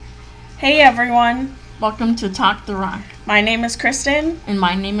Hey everyone, Welcome to Talk the Rock. my name is Kristen, And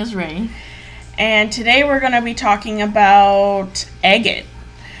my name is Ray. and today we're going to be talking about agate.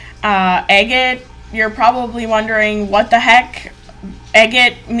 Agate, you're probably wondering what the heck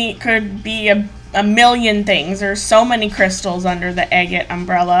agate meat could be a million things. There's so many crystals under the agate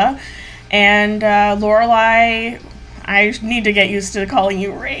umbrella. And Lorelai, I need to get used to calling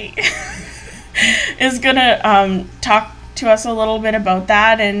you Ray, is going to talk to us a little bit about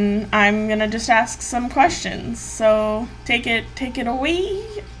that, and I'm gonna just ask some questions. So take it away.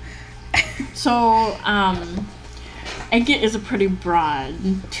 So, agate is a pretty broad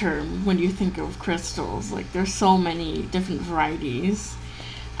term when you think of crystals. Like, there's so many different varieties.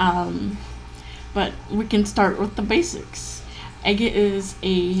 But we can start with the basics. Agate is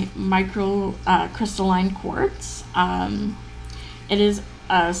a micro crystalline quartz. It is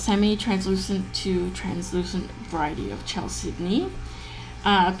a semi-translucent to translucent variety of chalcedony.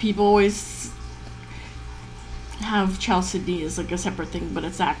 People always have chalcedony as like a separate thing, but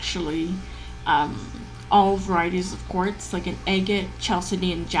it's actually all varieties of quartz. Like an agate,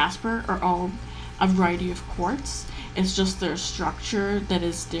 chalcedony, and jasper are all a variety of quartz. It's just their structure that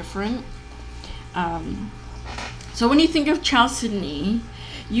is different. So when you think of chalcedony,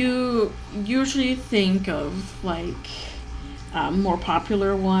 you usually think of like more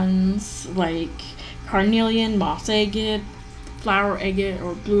popular ones like carnelian, moss agate, flower agate,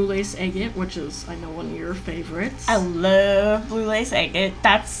 or blue lace agate, which is, I know, one of your favorites. I love blue lace agate.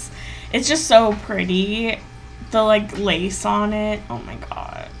 It's just so pretty. The like lace on it. Oh my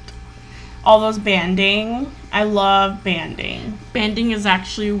god. All those banding. I love banding. Banding is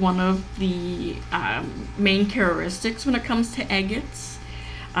actually one of the main characteristics when it comes to agates.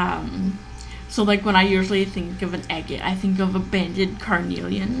 So, like, when I usually think of an agate, I think of a banded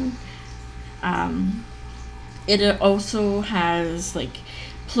carnelian. It also has, like,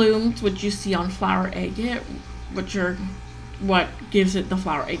 plumes, which you see on flower agate, which are what gives it the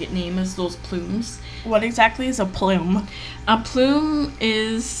flower agate name, is those plumes. What exactly is a plume? A plume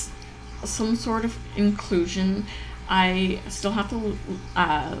is some sort of inclusion. I still have to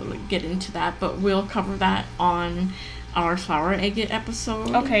get into that, but we'll cover that on our flower agate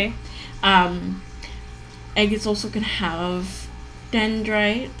episode. Okay. Agates also can have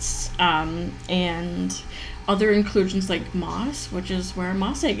dendrites and other inclusions like moss, which is where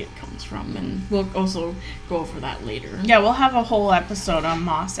moss agate comes from, and we'll also go over that later. Yeah, we'll have a whole episode on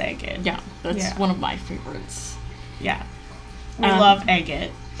moss agate. Yeah, that's one of my favorites. Yeah. We love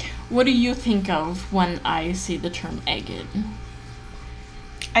agate. What do you think of when I say the term agate?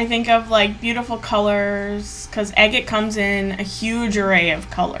 I think of like beautiful colors, because agate comes in a huge array of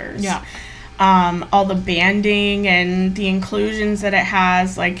colors. Yeah. All the banding and the inclusions that it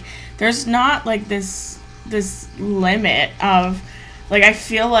has, like there's not like this limit of, like, I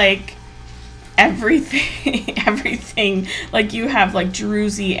feel like everything like you have like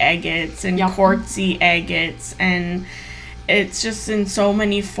druzy agates and quartzy agates, and it's just in so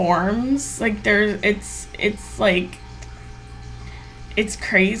many forms. Like it's like, it's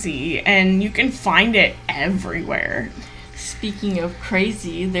crazy, and you can find it everywhere. Speaking of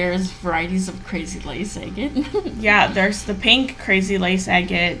crazy, there's varieties of crazy lace agate. Yeah, there's the pink crazy lace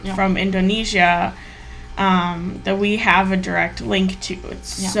agate from Indonesia that we have a direct link to.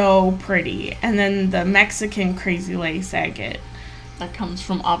 It's so pretty. And then the Mexican crazy lace agate. That comes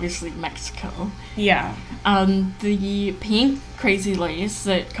from, obviously, Mexico. Yeah. The pink crazy lace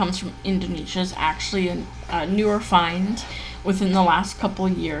that comes from Indonesia is actually a newer find within the last couple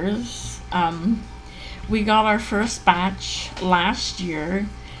years. We got our first batch last year.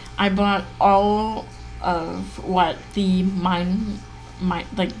 I bought all of what the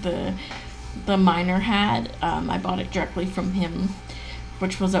the miner had. I bought it directly from him,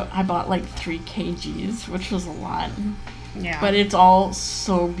 which was I bought like 3 kgs, which was a lot. Yeah. But it's all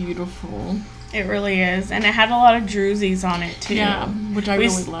so beautiful. It really is, and it had a lot of druzies on it too. Yeah, which I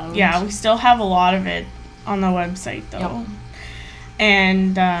really loved. Yeah, we still have a lot of it on the website though. Yep.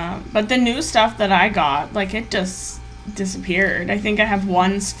 And but the new stuff that I got, like, it just disappeared. I think I have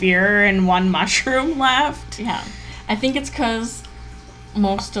 1 sphere and 1 mushroom left. Yeah, I think it's because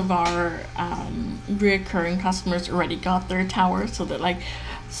most of our reoccurring customers already got their tower, so they're like,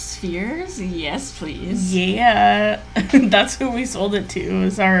 spheres? Yes, please. Yeah, that's who we sold it to,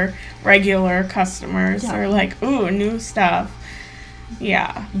 is our regular customers. Yeah. They're like, ooh, new stuff.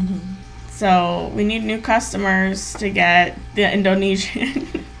 Yeah. Mm-hmm. So we need new customers to get the Indonesian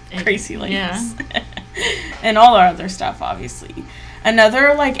crazy lace. Yeah. And all our other stuff, obviously.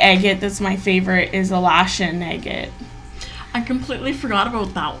 Another like agate that's my favorite is Alaskan agate. I completely forgot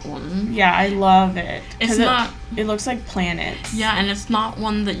about that one. Yeah, I love it. It's not. It looks like planets. Yeah, and it's not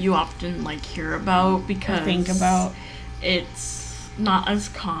one that you often like hear about because or think about. It's not as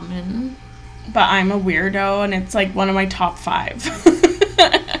common. But I'm a weirdo, and it's like one of my top 5.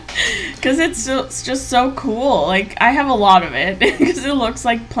 Because it's just so cool. Like, I have a lot of it because it looks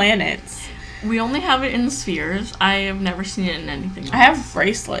like planets. We only have it in spheres. I have never seen it in anything else. I have a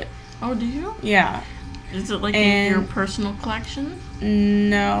bracelet. Oh, do you? Yeah. Is it like in your personal collection?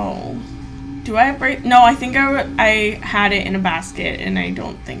 No. Do I have No, I think I had it in a basket, and I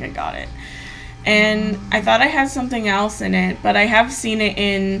don't think I got it. And I thought I had something else in it, but I have seen it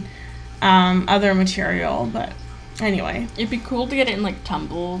in other material. But anyway. It'd be cool to get it in like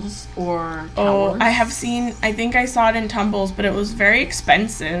tumbles or towers. Oh, I think I saw it in tumbles, but it was very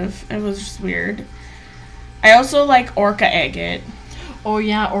expensive. It was just weird. I also like orca agate. Oh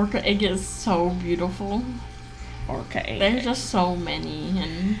yeah, orca agate is so beautiful. Orca agate. There's just so many.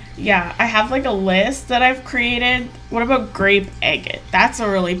 And yeah, I have like a list that I've created. What about grape agate? That's a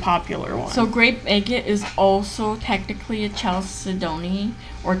really popular one. So grape agate is also technically a chalcedony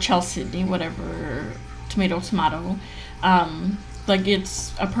or chalcedony, whatever, tomato. Like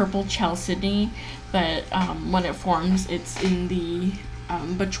it's a purple chalcedony, but when it forms, it's in the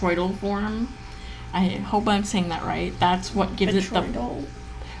botryoidal form. I hope I'm saying that right. That's what gives it the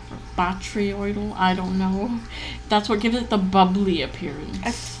botryoidal. I don't know. That's what gives it the bubbly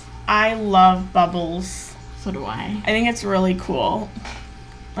appearance. I love bubbles. So do I. I think it's really cool.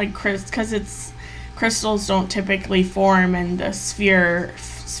 Like because crystals don't typically form in the spherical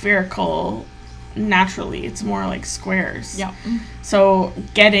naturally. It's more like squares. Yeah. So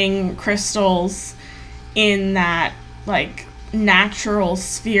getting crystals in that like natural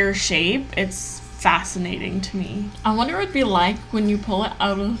sphere shape, it's fascinating to me. I wonder what it'd be like when you pull it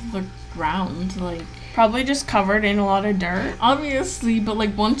out of the ground, like probably just covered in a lot of dirt. Obviously, but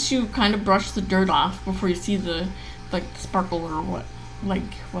like once you kind of brush the dirt off before you see the like sparkle or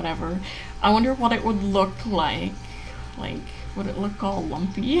whatever. I wonder what it would look like. Like, would it look all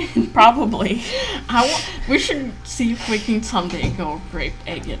lumpy? Probably. We should see if we can someday go grape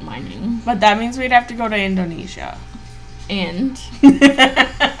agate mining. But that means we'd have to go to Indonesia. And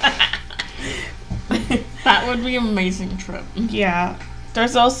that would be an amazing trip. Yeah.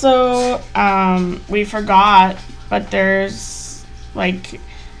 There's also, we forgot, but there's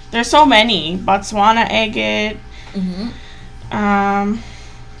so many. Botswana agate. Mm-hmm.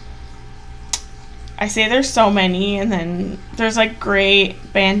 I say there's so many, and then there's like gray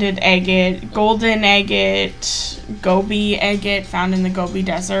banded agate, golden agate, Gobi agate found in the Gobi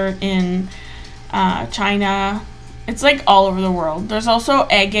Desert in China. It's like all over the world. There's also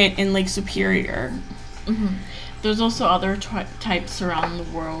agate in Lake Superior. Mm-hmm. There's also other types around the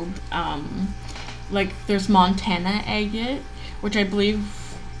world. Like there's Montana agate, which I believe,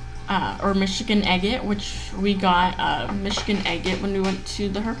 or Michigan agate, which we got Michigan agate when we went to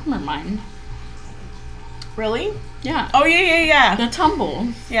the Herkimer mine. Really? Yeah. Oh, yeah. The tumble.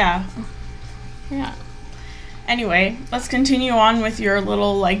 Yeah. Yeah. Anyway, let's continue on with your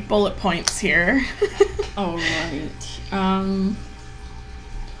little, like, bullet points here. All right.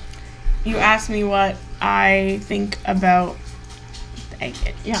 You asked me what I think about the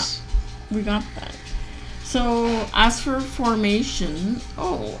agate. Yeah, we got that. So, as for formation,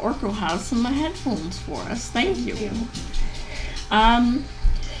 Orko has some headphones for us. Thank you.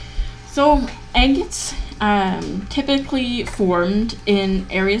 So, agates typically formed in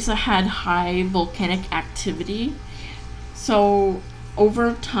areas that had high volcanic activity. So,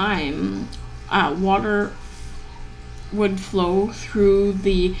 over time, water would flow through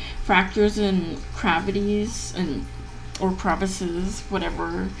the fractures and cavities or crevices,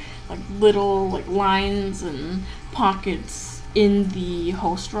 whatever, like little like lines and pockets in the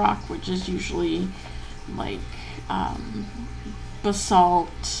host rock, which is usually like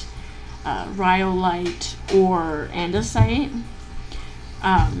basalt, rhyolite, or andesite.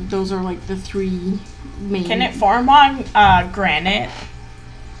 Those are like the three main. Can it form on granite?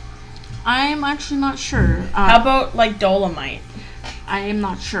 I'm actually not sure. How about like dolomite? I am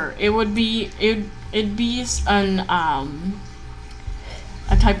not sure. It'd be an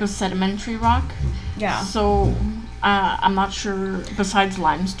a type of sedimentary rock. Yeah. So I'm not sure besides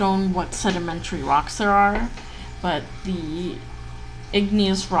limestone what sedimentary rocks there are, but the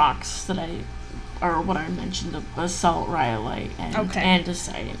igneous rocks that what I mentioned, the basalt, rhyolite, and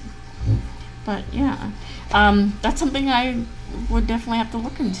andesite. But yeah, that's something I would definitely have to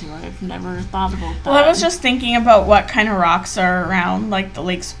look into. I've never thought about that. Well, I was just thinking about what kind of rocks are around, like the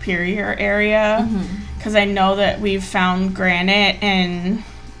Lake Superior area, because I know that we've found granite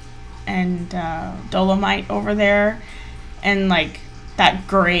and dolomite over there, and like that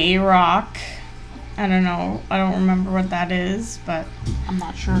gray rock. I don't know. I don't remember what that is, but I'm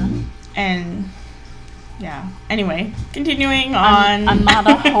not sure. And yeah. Anyway, continuing on. I'm not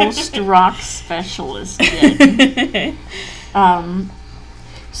a host rock specialist yet.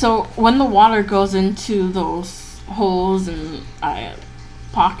 So when the water goes into those holes and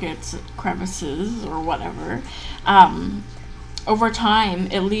pockets, crevices, or whatever, over time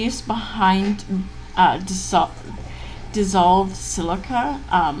it leaves behind dissolved silica,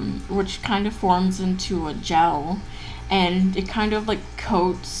 which kind of forms into a gel, and it kind of like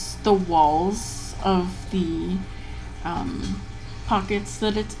coats the walls of the pockets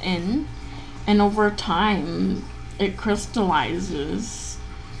that it's in, and over time it crystallizes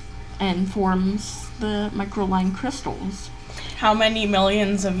and forms the microline crystals. How many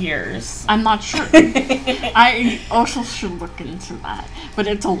millions of years? I'm not sure. I also should look into that, but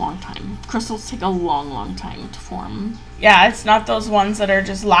it's a long time. Crystals take a long time to form. Yeah, it's not those ones that are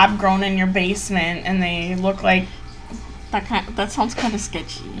just lab grown in your basement and they look like that sounds kind of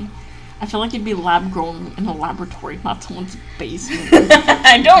sketchy. I feel like it'd be lab grown in a laboratory, not someone's basement.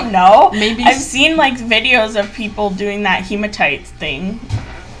 I don't know. Maybe I've seen like videos of people doing that hematite thing.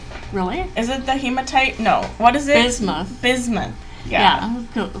 Really? Is it the hematite? No. What is it? Bismuth. Bismuth. Yeah.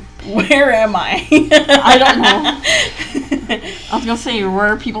 Where am I? I don't know. I was gonna say, where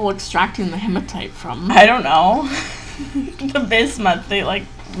are people extracting the hematite from? I don't know. The bismuth, they like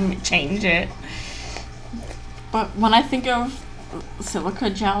change it. But when I think of silica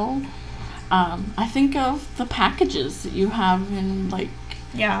gel, I think of the packages that you have in like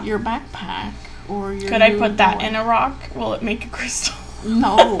your backpack or your. Could I put that in a rock? Will it make a crystal?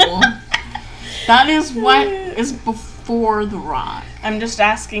 No. That is what is before the rock. I'm just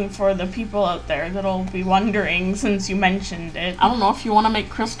asking for the people out there that'll be wondering since you mentioned it. I don't know, if you want to make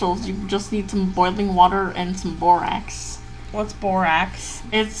crystals, you just need some boiling water and some borax. What's borax?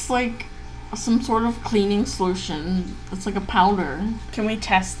 It's like some sort of cleaning solution. It's like a powder. Can we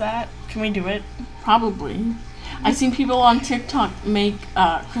test that? Can we do it? Probably. I've seen people on TikTok make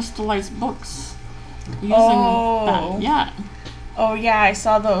crystallized books using that. Yeah. Oh yeah, I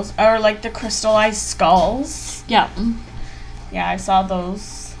saw those. Or like the crystallized skulls. Yeah. Yeah, I saw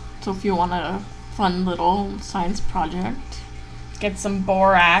those. So if you want a fun little science project, get some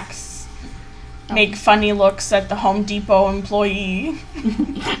borax. Make funny looks at the Home Depot employee.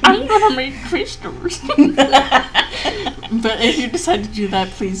 I'm gonna make crystals. But if you decide to do that,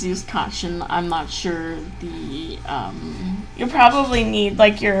 please use caution. I'm not sure the You probably need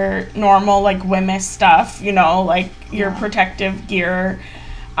like your normal like Wemyss stuff, you know, like your protective gear,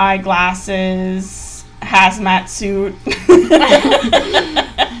 eyeglasses, hazmat suit,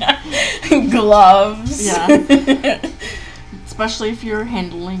 gloves. Yeah. Especially if you're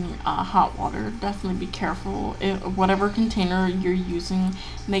handling hot water, definitely be careful. Whatever container you're using,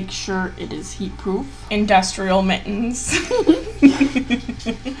 make sure it is heat proof. Industrial mittens.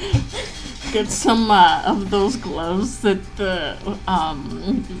 Get some of those gloves that the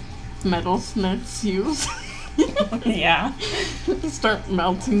metalsmiths use. Yeah. Start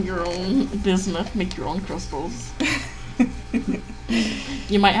melting your own bismuth, make your own crystals.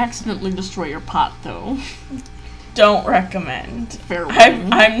 You might accidentally destroy your pot, though. Don't recommend. Fair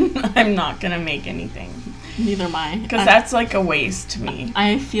warning. I'm not gonna make anything. Neither am I. Because that's like a waste to me.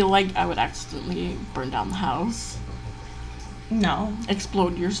 I feel like I would accidentally burn down the house. No.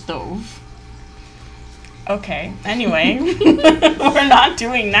 Explode your stove. Okay. Anyway, we're not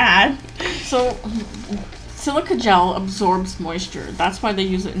doing that. So, silica gel absorbs moisture. That's why they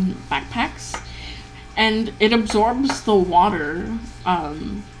use it in backpacks. And it absorbs the water,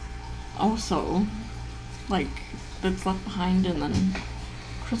 also. Like, that's left behind and then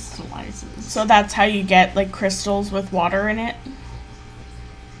crystallizes. So that's how you get like crystals with water in it?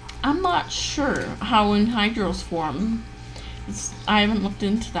 I'm not sure how anhydrous form. I haven't looked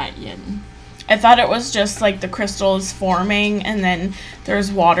into that yet. I thought it was just like the crystal is forming and then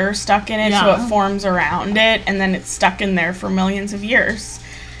there's water stuck in it, so it forms around it and then it's stuck in there for millions of years.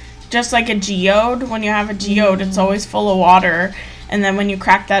 Just like a geode. When you have a geode, it's always full of water. And then when you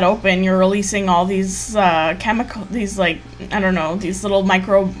crack that open, you're releasing all these these little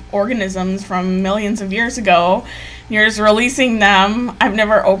microorganisms from millions of years ago. You're just releasing them. I've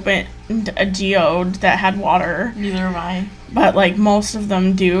never opened a geode that had water. Neither have I. But like most of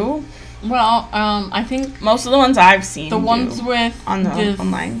them do. Well, I think most of the ones I've seen the ones with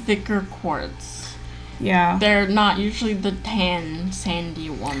online thicker quartz. Yeah. They're not usually the tan, sandy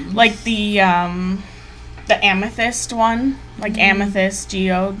ones. Like the amethyst one, like amethyst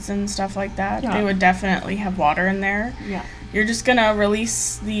geodes and stuff like that. Yeah. They would definitely have water in there. Yeah. You're just gonna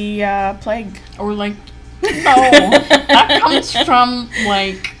release the plague. Or like that comes from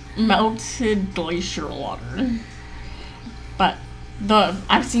like melted glacier water. But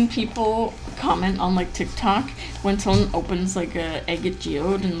I've seen people comment on like TikTok when someone opens like a agate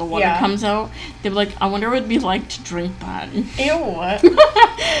geode and the water comes out. They're like, I wonder what it'd be like to drink that.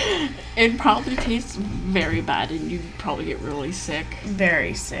 Ew. It'd probably taste very bad and you'd probably get really sick.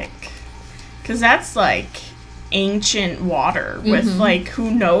 Very sick. Because that's like ancient water with like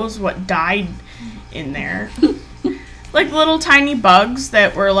who knows what died in there. Like little tiny bugs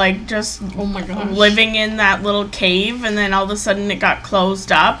that were like just living in that little cave, and then all of a sudden it got closed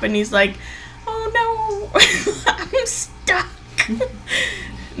up and he's like, oh no, I'm stuck.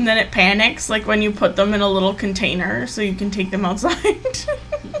 And then it panics like when you put them in a little container so you can take them outside.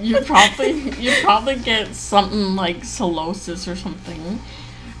 you probably get something like cirrhosis or something,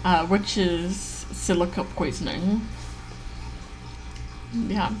 which is silica poisoning.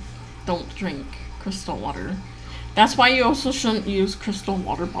 Yeah, don't drink crystal water. That's why you also shouldn't use crystal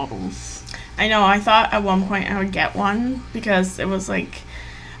water bottles. I know, I thought at one point I would get one because it was like,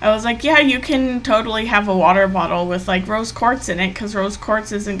 I was like, yeah, you can totally have a water bottle with like rose quartz in it because rose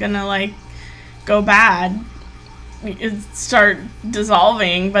quartz isn't gonna like go bad. It start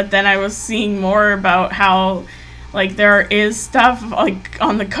dissolving, but then I was seeing more about how like there is stuff like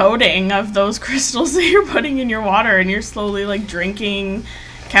on the coating of those crystals that you're putting in your water and you're slowly like drinking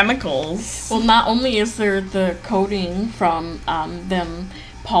chemicals. Well, not only is there the coating from them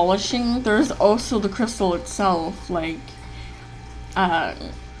polishing, there's also the crystal itself. Like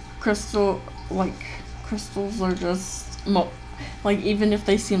crystals are just like, even if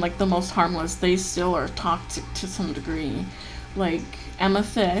they seem like the most harmless, they still are toxic to some degree. Like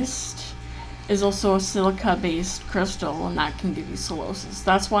amethyst is also a silica based crystal, and that can give you cirrhosis.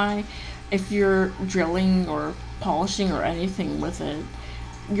 That's why if you're drilling or polishing or anything with it,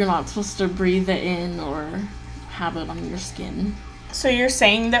 you're not supposed to breathe it in or have it on your skin. So you're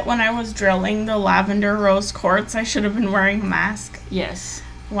saying that when I was drilling the lavender rose quartz, I should have been wearing a mask? Yes.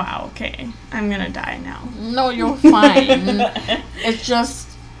 Wow, okay. I'm gonna die now. No, you're fine. It's just,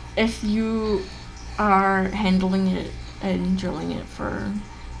 if you are handling it and drilling it for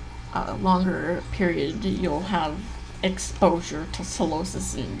a longer period, you'll have exposure to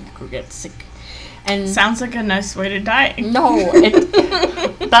cirrhosis and you could get sick. And sounds like a nice way to die. No,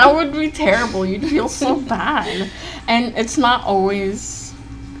 that would be terrible. You'd feel so bad. And it's not always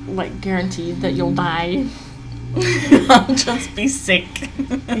like guaranteed that you'll die. I'll just be sick.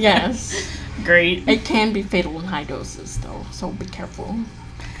 Yes. Great. It can be fatal in high doses though, so be careful.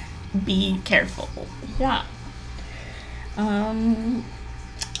 Be careful. Yeah.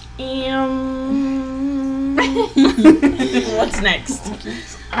 What's next?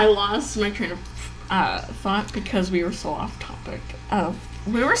 I lost my train of thought because we were so off topic.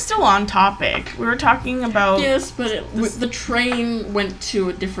 We were still on topic. We were talking about... Yes, but the train went to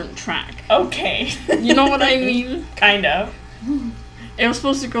a different track. Okay. You know what I mean? Kind of. It was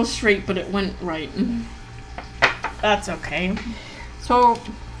supposed to go straight, but it went right. That's okay. So,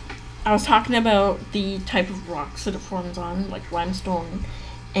 I was talking about the type of rocks that it forms on, like limestone,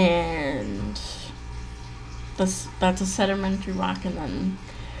 and that's a sedimentary rock, and then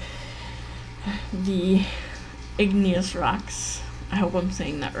the igneous rocks. I hope I'm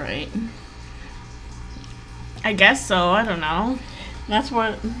saying that right. I guess so. I don't know. That's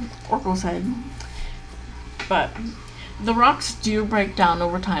what Oracle said. But the rocks do break down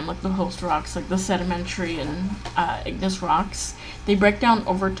over time, like the host rocks, like the sedimentary and igneous rocks. They break down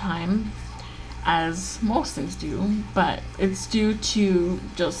over time, as most things do, but it's due to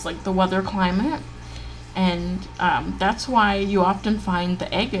just like the weather, climate. And that's why you often find the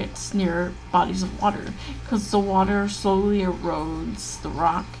agates near bodies of water, because the water slowly erodes the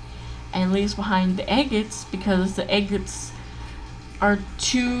rock and leaves behind the agates, because the agates are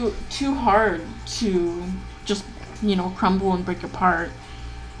too hard to just, crumble and break apart.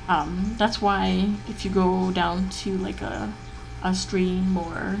 That's why if you go down to like a stream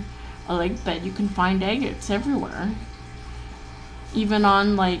or a lake bed, you can find agates everywhere. Even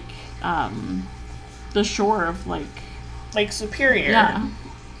on like the shore of Lake Superior. Yeah.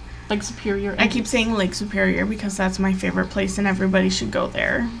 Lake Superior. I keep saying Lake Superior because that's my favorite place and everybody should go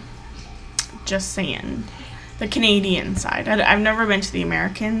there. Just saying. The Canadian side. I've never been to the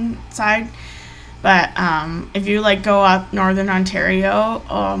American side, but if you go up Northern Ontario,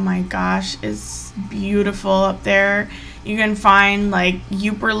 oh my gosh, it's beautiful up there. You can find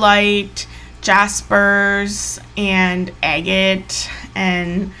Euperlite, jaspers, and agate,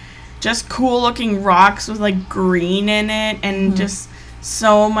 and just cool looking rocks with green in it, and just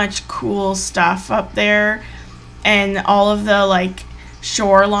so much cool stuff up there. And all of the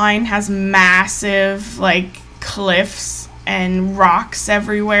shoreline has massive, like, cliffs and rocks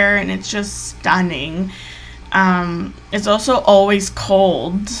everywhere, and it's just stunning. It's also always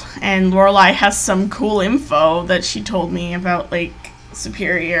cold, and Lorelai has some cool info that she told me about Lake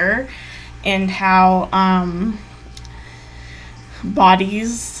Superior and how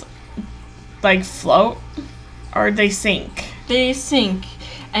bodies, like, float or they sink. They sink,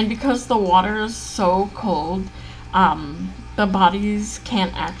 and because the water is so cold, the bodies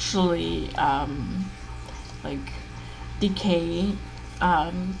can't actually like decay,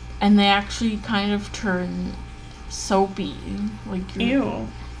 and they actually kind of turn soapy, like Ew.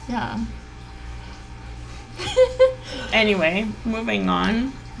 Yeah. Anyway, moving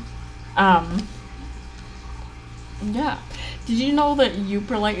on. Yeah. Did you know that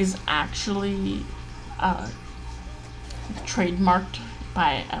Uperlite is actually trademarked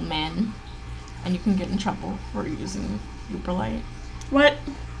by a man, and you can get in trouble for using Uperlite? What?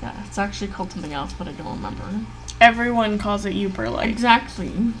 Yeah, it's actually called something else, but I don't remember. Everyone calls it Uperlite.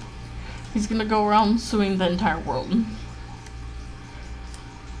 Exactly. He's gonna go around suing the entire world.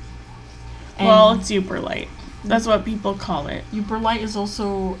 Well, it's Uperlite. That's what people call it. Uperlite is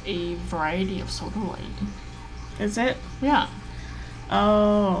also a variety of soda light. Is it? Yeah.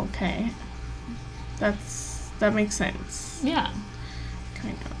 Oh, okay. That makes sense. Yeah.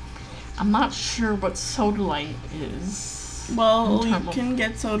 Kind of. I'm not sure what soda light is. Well, you can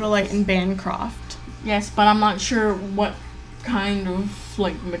get soda light in Bancroft. Yes, but I'm not sure what kind of,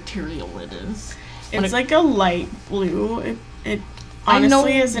 like, material it is. It's like a light blue. It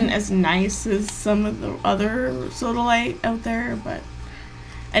honestly isn't as nice as some of the other soda light out there, but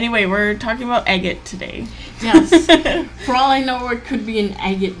anyway, we're talking about agate today. Yes. For all I know, it could be an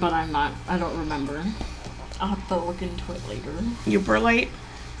agate, but I don't remember. I'll have to look into it later. Uperlite?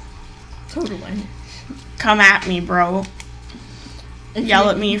 Totally. Come at me, bro. Yell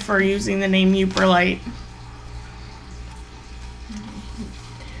at me for using the name Uperlite.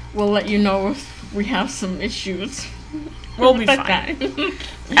 We'll let you know if we have some issues. We'll be fine.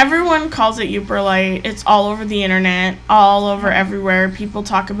 Everyone calls it Uperlite. It's all over the internet, all over everywhere. People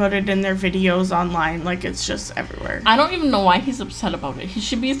talk about it in their videos online. Like, it's just everywhere. I don't even know why he's upset about it. He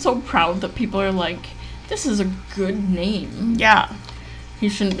should be so proud that people are like, this is a good name. Yeah. He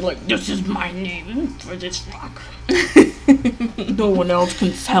shouldn't be like, this is my name for this rock. No one else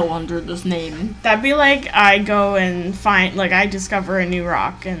can sell under this name. That'd be like I go and I discover a new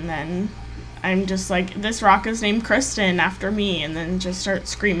rock, and then I'm just like, this rock is named Kristen after me, and then just start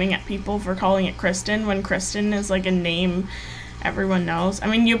screaming at people for calling it Kristen when Kristen is like a name everyone knows. I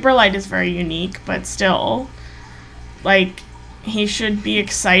mean, Uperlite is very unique, but still, like, he should be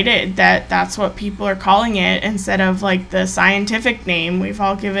excited that that's what people are calling it instead of, like, the scientific name. We've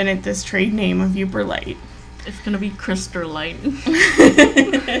all given it this trade name of Uperlite. It's gonna be Crystalite.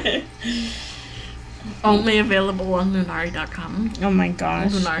 Only available on Lunari.com. Oh my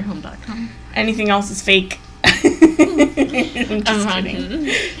gosh. LunariHome.com. Anything else is fake. I'm just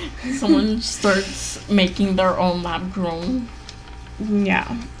kidding. Someone starts making their own lab grown.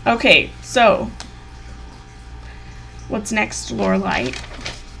 Yeah. Okay, so what's next, Lorelai?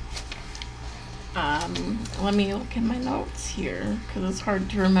 Let me look at my notes here, because it's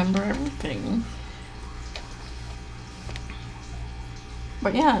hard to remember everything.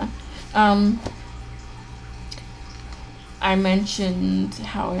 But yeah, I mentioned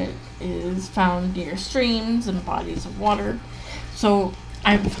how it is found near streams and bodies of water. So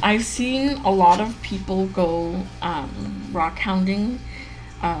I've seen a lot of people go rock hounding.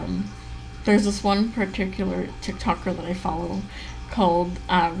 There's this one particular TikToker that I follow called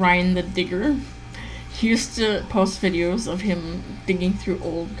Ryan the Digger. He used to post videos of him digging through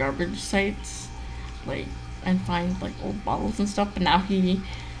old garbage sites, like, and find, like, old bottles and stuff, but now he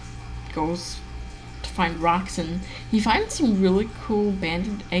goes to find rocks, and he finds some really cool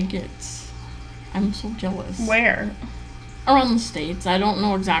banded agates. I'm so jealous. Where? Around the States. I don't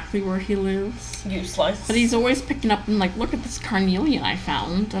know exactly where he lives. Useless. But he's always picking up and, like, look at this carnelian I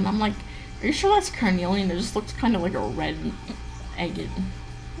found, and I'm like, are you sure that's carnelian? It just looks kind of like a red agate.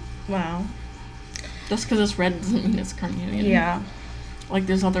 Wow. Just because it's red doesn't mean it's carnelian. Yeah. Like,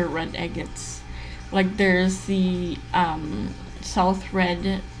 there's other red agates. Like, there's the South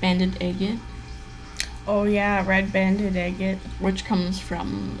Red Banded Agate. Oh, yeah, red banded agate. Which comes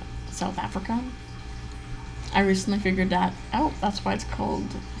from South Africa. I recently figured that out. That's why it's called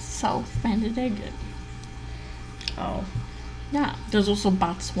South Banded Agate. Oh. Yeah. There's also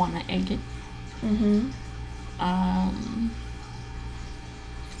Botswana Agate. Mm-hmm.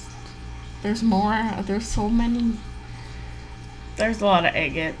 There's more. There's so many. There's a lot of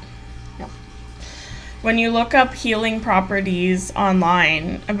agate. Yep. when you look up healing properties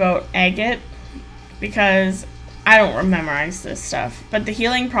online about agate, because I don't memorize this stuff, but the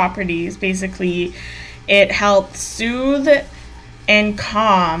healing properties, basically, it helps soothe and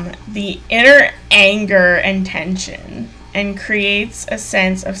calm the inner anger and tension and creates a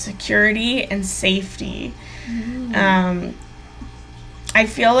sense of security and safety. I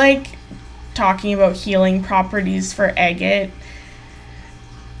feel like talking about healing properties for agate,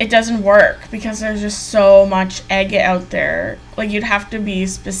 it doesn't work because there's just so much agate out there. Like, you'd have to be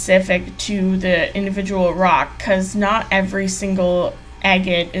specific to the individual rock, because not every single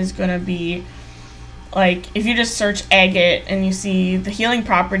agate is going to be, like, if you just search agate and you see the healing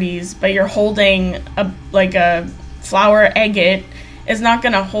properties, but you're holding a flower agate, is not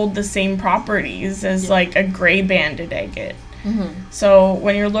going to hold the same properties as like a gray banded agate. So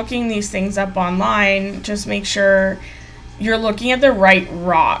when you're looking these things up online, just make sure you're looking at the right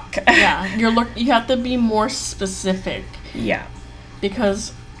rock. Yeah, you have to be more specific. Yeah.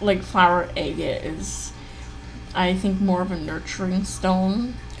 Because, like, flower agate is, I think, more of a nurturing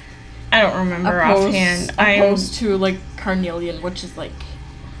stone. I don't remember offhand. Opposed to, like, carnelian, which is, like,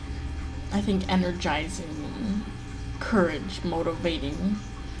 I think, energizing, courage, motivating.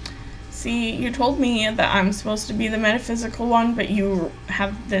 See, you told me that I'm supposed to be the metaphysical one, but you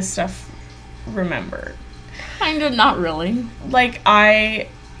have this stuff remembered. Kind of, not really. Like, I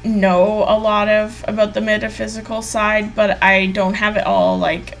know a lot about the metaphysical side, but I don't have it all,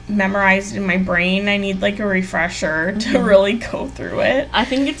 like, memorized in my brain. I need, like, a refresher to really go through it. I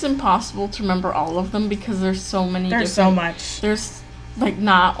think it's impossible to remember all of them because there's so many There's so much. There's, like,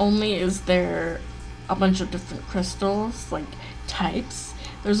 not only is there a bunch of different crystals, like, types,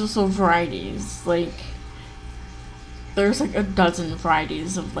 there's also varieties. Like, there's, like, a dozen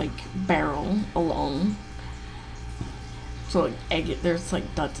varieties of, like, beryl alone. So, like, agate, there's,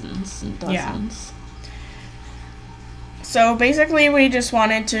 like, dozens and dozens. Yeah. So, basically, we just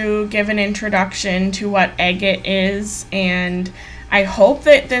wanted to give an introduction to what agate is, and I hope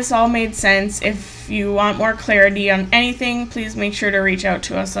that this all made sense. If you want more clarity on anything, please make sure to reach out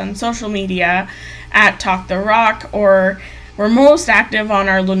to us on social media at Talk the Rock, or we're most active on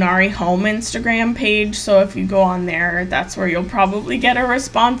our Lunari Home Instagram page, so if you go on there, that's where you'll probably get a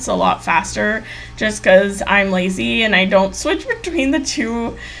response a lot faster, just because I'm lazy and I don't switch between the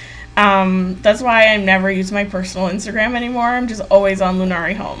two. That's why I never use my personal Instagram anymore. I'm just always on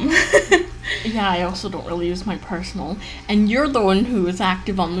Lunari Home. Yeah, I also don't really use my personal. And you're the one who is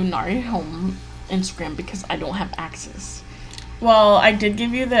active on Lunari Home Instagram because I don't have access. Well, I did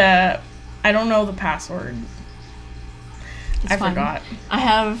give you I don't know the password. I forgot. I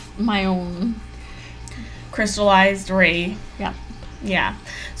have my own. Crystallized Ray. Yeah. Yeah.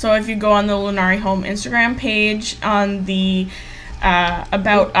 So if you go on the Lunari Home Instagram page, on the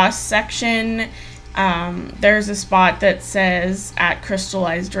About Us section, there's a spot that says at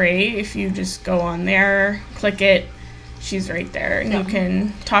Crystallized Ray. If you just go on there, click it, she's right there. And you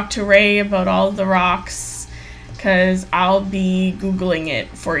can talk to Ray about all of the rocks, because I'll be Googling it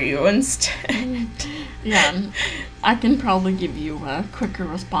for you instead. Yeah, I can probably give you a quicker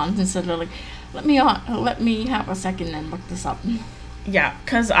response instead of like, let me have a second and look this up. Yeah,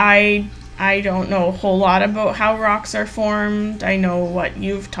 because I don't know a whole lot about how rocks are formed. I know what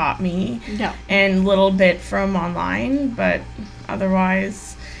you've taught me. Yeah. And a little bit from online, but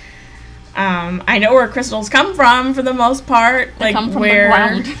otherwise, I know where crystals come from for the most part. They like come from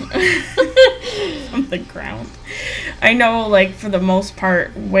where the ground. from the ground. I know, like, for the most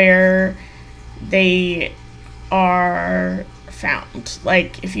part, where they are found.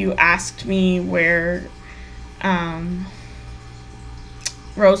 Like, if you asked me where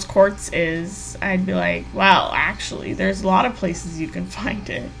rose quartz is, I'd be like, well, actually, there's a lot of places you can find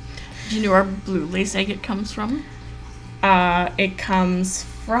it. Do you know where blue lace agate comes from? It comes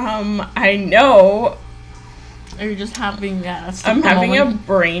from, I know. Are you just having I'm having a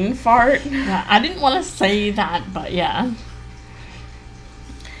brain fart. Yeah, I didn't want to say that, but yeah.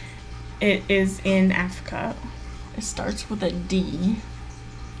 It is in Africa. It starts with a D.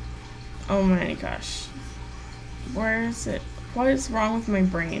 Oh my gosh. Where is it? What is wrong with my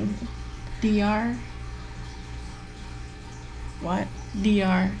brain? DR. What?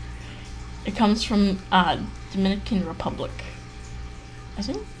 DR. It comes from Dominican Republic. I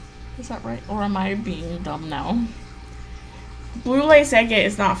think. Is that right? Or am I being dumb now? Blue lace agate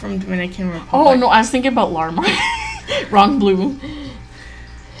is not from Dominican Republic. Oh no, I was thinking about Larmar. Wrong blue.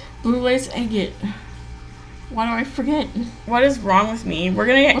 Blue lace agate. Why do I forget? What is wrong with me? We're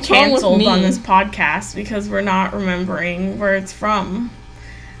gonna get canceled on this podcast because we're not remembering where it's from.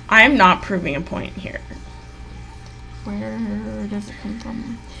 I am not proving a point here. Where does it come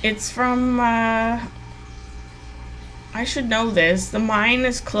from? It's from I should know this. The mine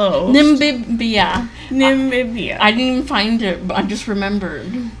is closed. Namibia. Namibia. I didn't even find it, but I just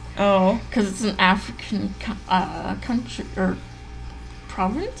remembered. Oh. Because it's an African country or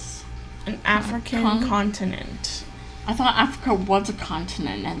province? An African continent. I thought Africa was a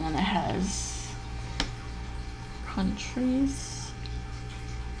continent and then it has countries.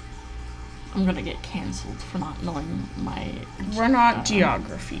 I'm gonna get cancelled for not knowing my... We're not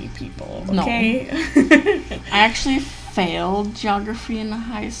geography people, No. okay? I actually failed geography in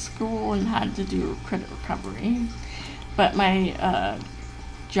high school and had to do credit recovery. But my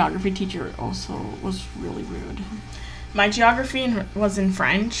geography teacher also was really rude. My geography was in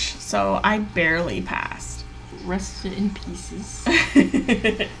French, so I barely passed. Rested in pieces.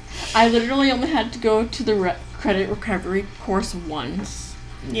 I literally only had to go to the credit recovery course once.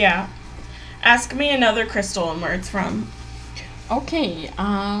 Yeah. Ask me another crystal and where it's from. Okay,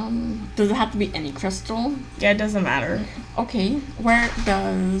 does it have to be any crystal? Yeah, it doesn't matter. Okay, where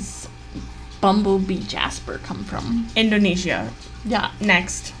does bumblebee jasper come from? Indonesia. Yeah.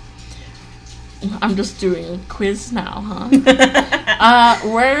 Next. I'm just doing a quiz now, huh?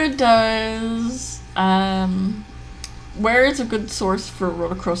 Where is a good source for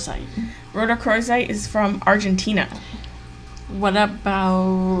rhodochrosite? Rhodochrosite is from Argentina. What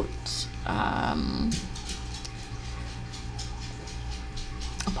about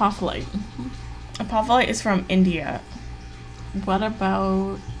apophyllite? Apophyllite is from India. What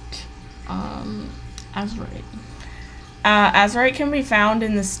about azurite? Azurite can be found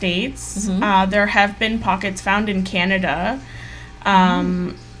in the States. Mhm. There have been pockets found in Canada.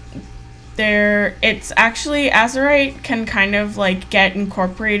 It's actually, azurite can kind of like get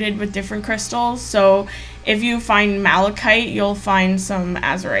incorporated with different crystals. So if you find malachite, you'll find some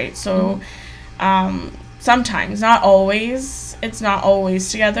azurite. So sometimes, not always, it's not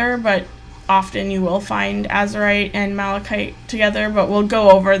always together, but often you will find azurite and malachite together. But we'll go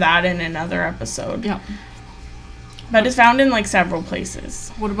over that in another episode. Yeah. But it's found in like several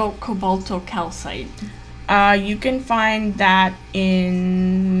places. What about cobaltocalcite? You can find that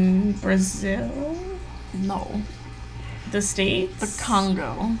in Brazil, No. the States, The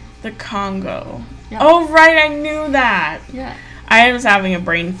Congo. the Congo. Yeah. Oh, right, I knew that. Yeah. I was having a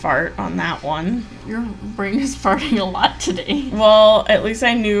brain fart on that one. Your brain is farting a lot today. Well, at least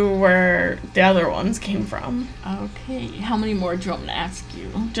I knew where the other ones came from. Okay. How many more do you want me to ask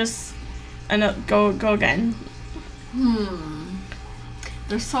you? Just go again.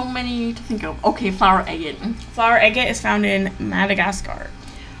 There's so many to think of. Okay, flower agate. Flower agate is found in Madagascar.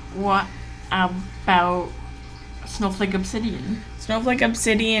 What about snowflake obsidian? Snowflake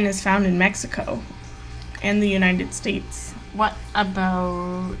obsidian is found in Mexico and the United States. What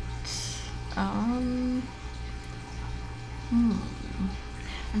about I'm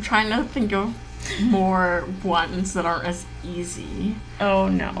trying to think of more ones that aren't as easy. Oh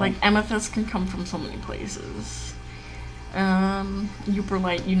no. Like amethyst can come from so many places.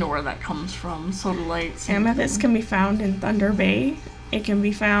 Euperlite, you know where that comes from. Sodalite. Amethyst can be found in Thunder Bay. It can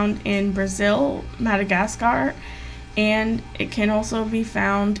be found in Brazil, Madagascar, and it can also be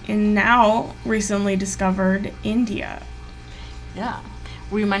found in now recently discovered India. Yeah.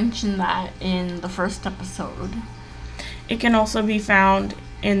 We mentioned that in the first episode. It can also be found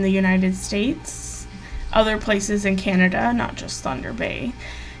in the United States, other places in Canada, not just Thunder Bay,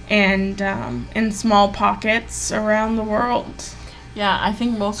 and in small pockets around the world. Yeah, I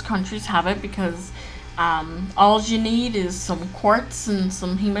think most countries have it because all you need is some quartz and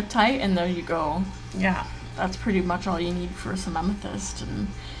some hematite, and there you go. Yeah. That's pretty much all you need for some amethyst, and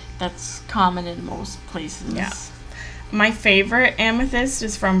that's common in most places. Yeah. My favorite amethyst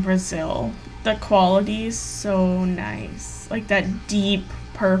is from Brazil. The quality is so nice. Like that deep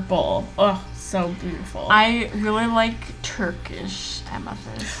purple. Oh, so beautiful. I really like Turkish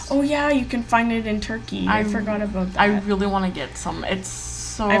amethyst. Oh yeah, you can find it in Turkey. I forgot about that. I really want to get some. It's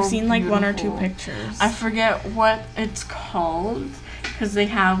so I've seen like beautiful. one or two pictures. I forget what it's called because they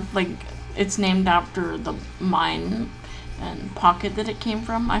have like it's named after the mine and pocket that it came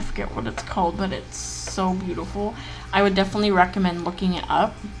from. I forget what it's called, but it's so beautiful. I would definitely recommend looking it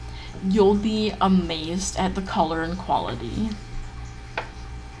up. You'll be amazed at the color and quality.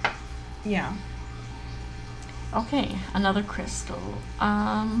 Yeah. Okay, another crystal.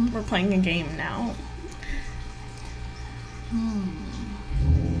 We're playing a game now. Ooh.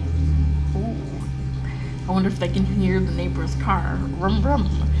 I wonder if they can hear the neighbor's car. Rum rum.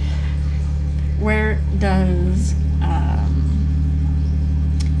 Where does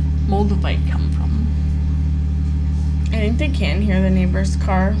moldavite come from? I think they can hear the neighbor's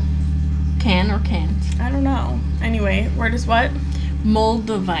car. Can or can't? I don't know. Anyway, where does what?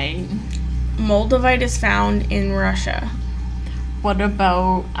 Moldavite. Moldavite is found in Russia. What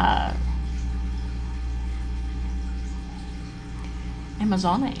about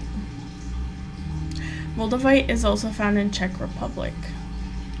Amazonite? Moldavite is also found in Czech Republic.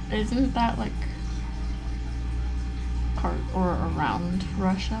 Isn't that like part or around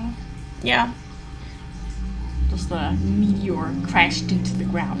Russia? Yeah. Just a meteor crashed into the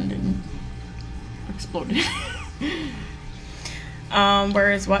ground and exploded.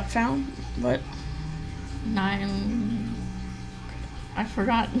 Where is what found? What? 9. I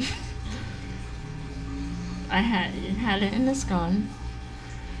forgot. I had it and it's gone.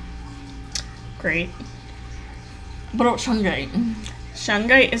 Great. What about shungite?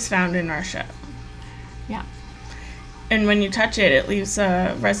 Shungite is found in Russia. Yeah. And when you touch it, it leaves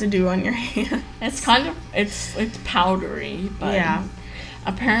a residue on your hand. It's kind of it's powdery, but yeah.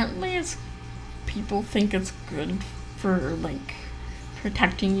 Apparently people think it's good for like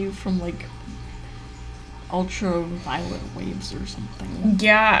protecting you from like ultraviolet waves or something.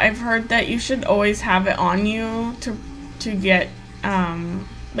 Yeah, I've heard that you should always have it on you to get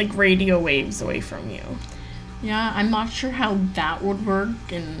like radio waves away from you. Yeah, I'm not sure how that would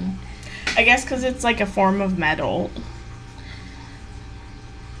work, and I guess because it's like a form of metal.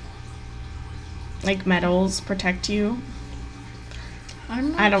 Like metals protect you.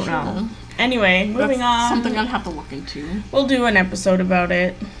 I don't know. Anyway, moving on. Something I'd have to look into. We'll do an episode about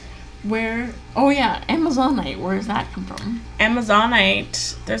it. Where? Oh yeah, Amazonite. Where does that come from?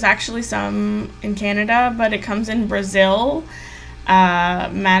 Amazonite. There's actually some in Canada, but it comes in Brazil,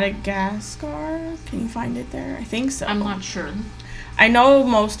 Madagascar. Can you find it there? I think so. I'm not sure. I know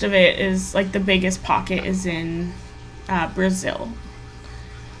most of it is like the biggest pocket is in Brazil.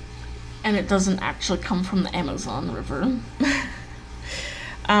 And it doesn't actually come from the Amazon River.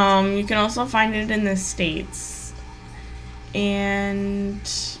 You can also find it in the States. And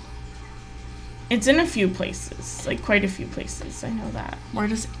it's in a few places, like quite a few places. I know that. Where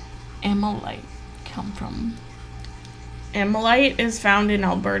does amylite come from? Amylite is found in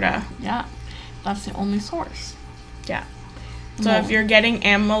Alberta. Yeah, that's the only source. Yeah. So if you're getting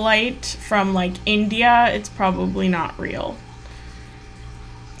amylite from like India, it's probably not real.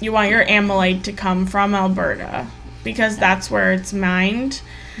 You want your amylite to come from Alberta because that's where it's mined.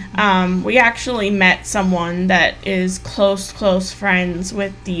 We actually met someone that is close friends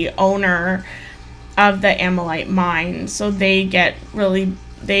with the owner of the amylite mine. So they get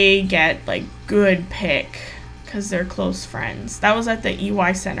like good pick because they're close friends. That was at the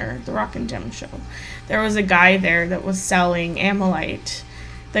EY Center, the Rock and Gem show. There was a guy there that was selling amylite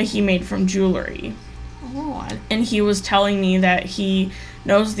that he made from jewelry. Oh. And he was telling me that he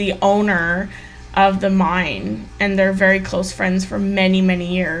knows the owner of the mine and they're very close friends for many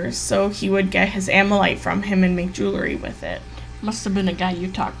years, so he would get his amylite from him and make jewelry with it. Must have been a guy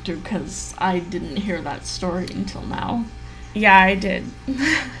you talked to, because I didn't hear that story until now. Yeah, I did.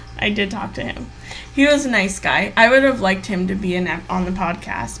 I did talk to him. He was a nice guy. I would have liked him to be on the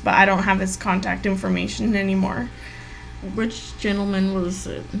podcast, but I don't have his contact information anymore. Which gentleman was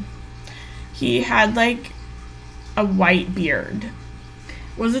it? He had like a white beard.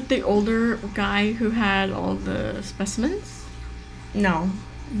 Was it the older guy who had all the specimens? No.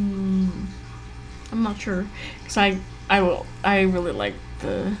 I'm not sure, because I really liked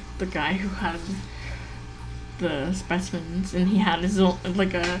the guy who had the specimens, and he had his own,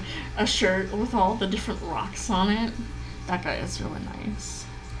 like a shirt with all the different rocks on it. That guy is really nice.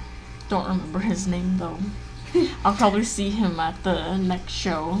 Don't remember his name though. I'll probably see him at the next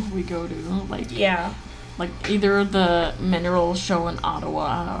show we go to. Yeah. Like either the mineral show in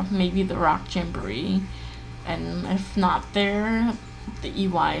Ottawa, maybe the Rock Jamboree, and if not there, the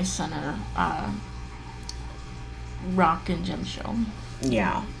EY Center Rock and Gem show.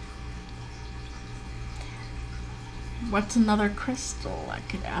 Yeah. What's another crystal I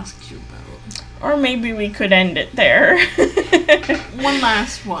could ask you about? Or maybe we could end it there. One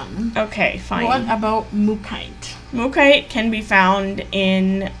last one. Okay, fine. What about mookaite? Mookaite can be found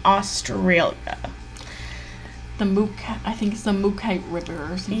in Australia. I think it's the Mookaite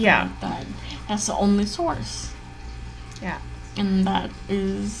River or something like that. That's the only source. Yeah. And that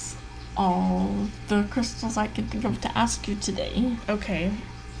is all the crystals I can think of to ask you today. Okay.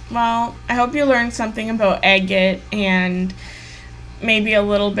 Well, I hope you learned something about agate and maybe a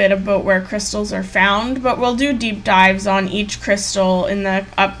little bit about where crystals are found, but we'll do deep dives on each crystal in the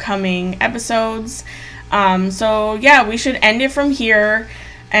upcoming episodes. So yeah, we should end it from here,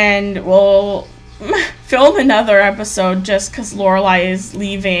 and we'll film another episode just because Lorelai is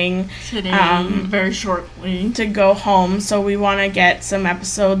leaving today very shortly to go home. So we want to get some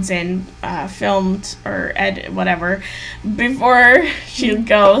episodes in, filmed or edit, whatever, before she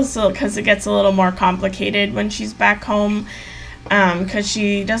goes. So because it gets a little more complicated when she's back home. Because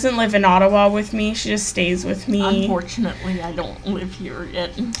she doesn't live in Ottawa with me. She just stays with me. Unfortunately, I don't live here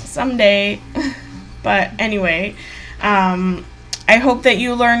yet. Someday. But anyway, I hope that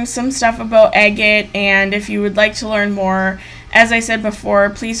you learned some stuff about Agate, and if you would like to learn more, as I said before,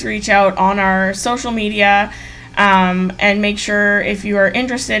 please reach out on our social media, and make sure if you are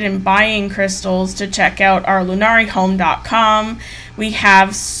interested in buying crystals to check out our lunarihome.com. We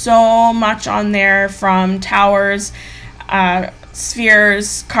have so much on there, from towers,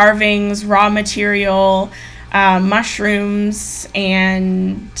 spheres, carvings, raw material, mushrooms,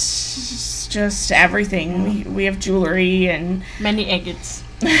 and just everything. We have jewelry and many agates.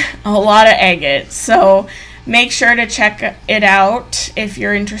 A lot of agates. So make sure to check it out if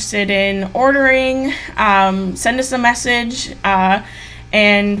you're interested in ordering. Send us a message,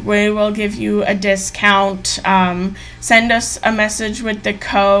 and we will give you a discount. Send us a message with the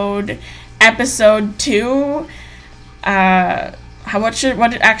code Ep.2. What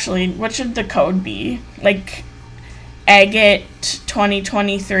should the code be? Like Agate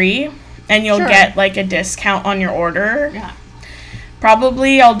 2023, and you'll get like a discount on your order. Yeah.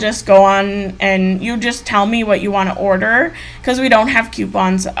 Probably I'll just go on and you just tell me what you want to order, because we don't have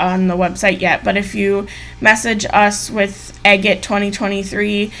coupons on the website yet. But if you message us with Agate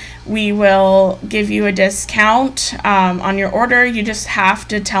 2023, we will give you a discount on your order. You just have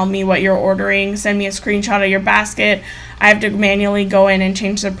to tell me what you're ordering. Send me a screenshot of your basket. I have to manually go in and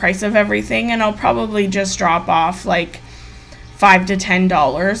change the price of everything, and I'll probably just drop off like $5 to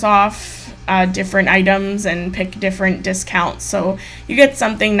 $10 off different items and pick different discounts. So you get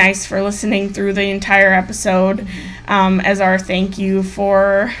something nice for listening through the entire episode, as our thank you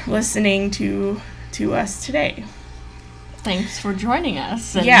for listening to us today. Thanks for joining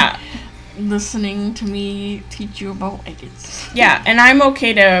us. And listening to me teach you about agates. Yeah, and I'm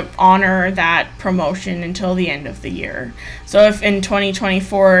okay to honor that promotion until the end of the year. So if in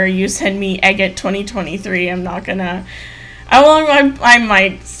 2024 you send me Agate 2023, I'm not gonna... I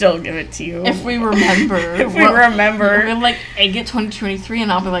might still give it to you. If we remember. We're like Agate 2023,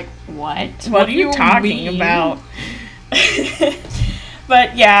 and I'll be like, what? What are you talking about?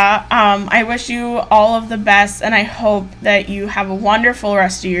 But yeah, I wish you all of the best, and I hope that you have a wonderful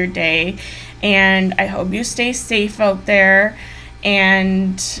rest of your day, and I hope you stay safe out there.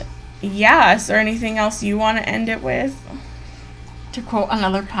 And yeah, is there anything else you want to end it with? To quote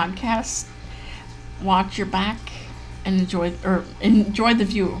another podcast, watch your back and enjoy the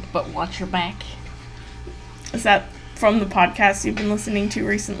view, but watch your back. Is that from the podcast you've been listening to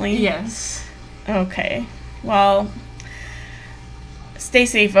recently? Yes. Okay. Well, stay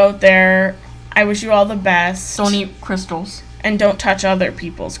safe out there. I wish you all the best. Don't eat crystals. And don't touch other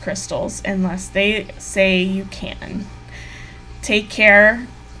people's crystals unless they say you can. Take care.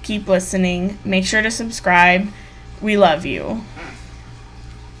 Keep listening. Make sure to subscribe. We love you.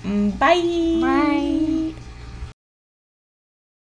 Bye. Bye.